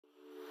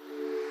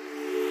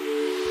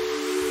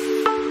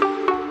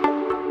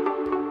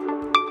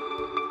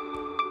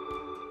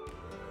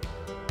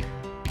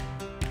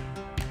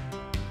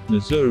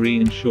Missouri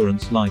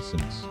Insurance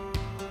License.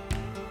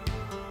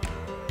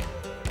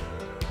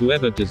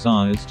 Whoever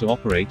desires to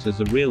operate as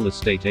a real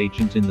estate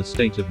agent in the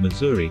state of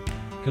Missouri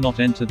cannot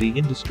enter the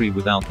industry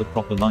without the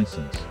proper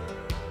license.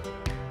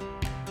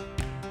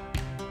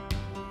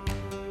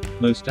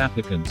 Most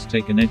applicants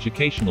take an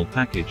educational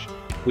package,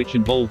 which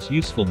involves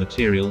useful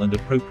material and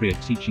appropriate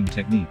teaching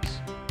techniques.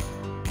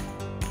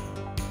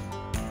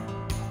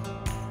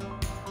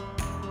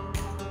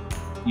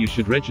 You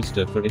should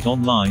register for it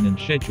online and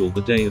schedule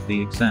the day of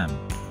the exam.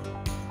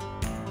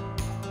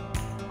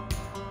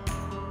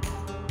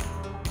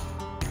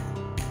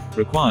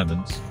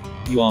 Requirements: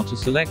 you are to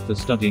select the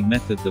studying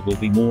method that will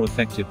be more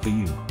effective for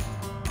you.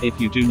 If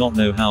you do not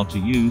know how to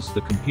use the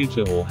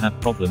computer or have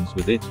problems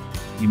with it,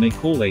 you may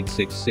call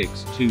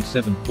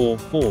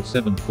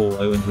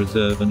 866-274-4740 and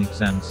reserve an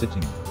exam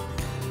sitting.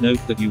 Note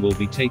that you will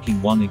be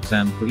taking one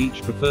exam for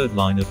each preferred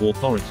line of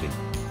authority.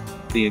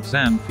 The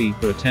exam fee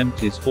per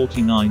attempt is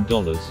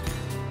 $49.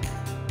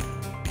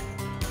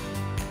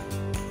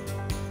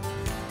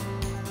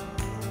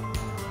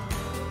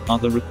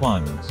 Other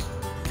requirements: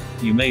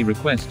 you may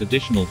request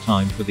additional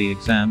time for the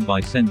exam by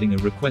sending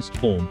a request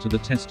form to the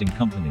testing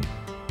company.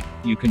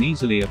 You can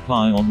easily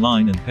apply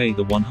online and pay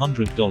the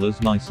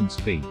 $100 license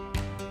fee.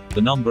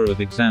 The number of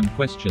exam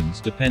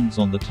questions depends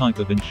on the type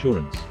of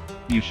insurance.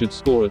 You should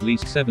score at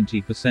least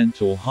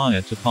 70% or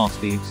higher to pass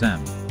the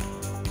exam.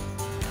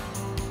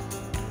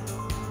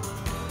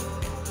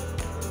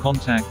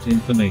 Contact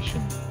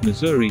information: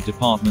 Missouri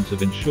Department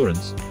of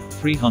Insurance,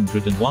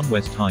 301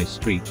 West High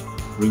Street,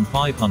 room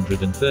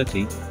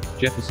 530,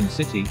 Jefferson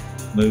City,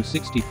 Mo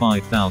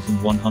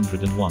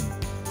 65101.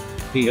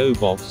 P.O.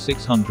 Box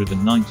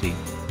 690,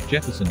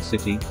 Jefferson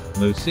City,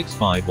 Mo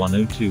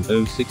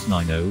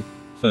 651020690,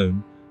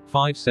 phone,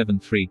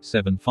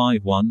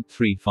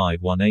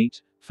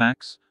 573-751-3518,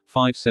 fax,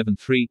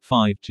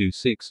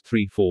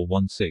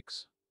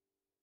 573-526-3416.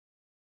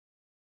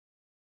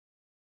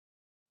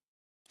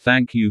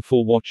 Thank you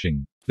for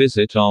watching.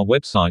 Visit our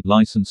website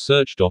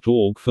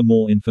licensesearch.org for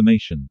more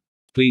information.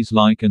 Please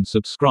like and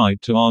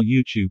subscribe to our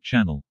YouTube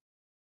channel.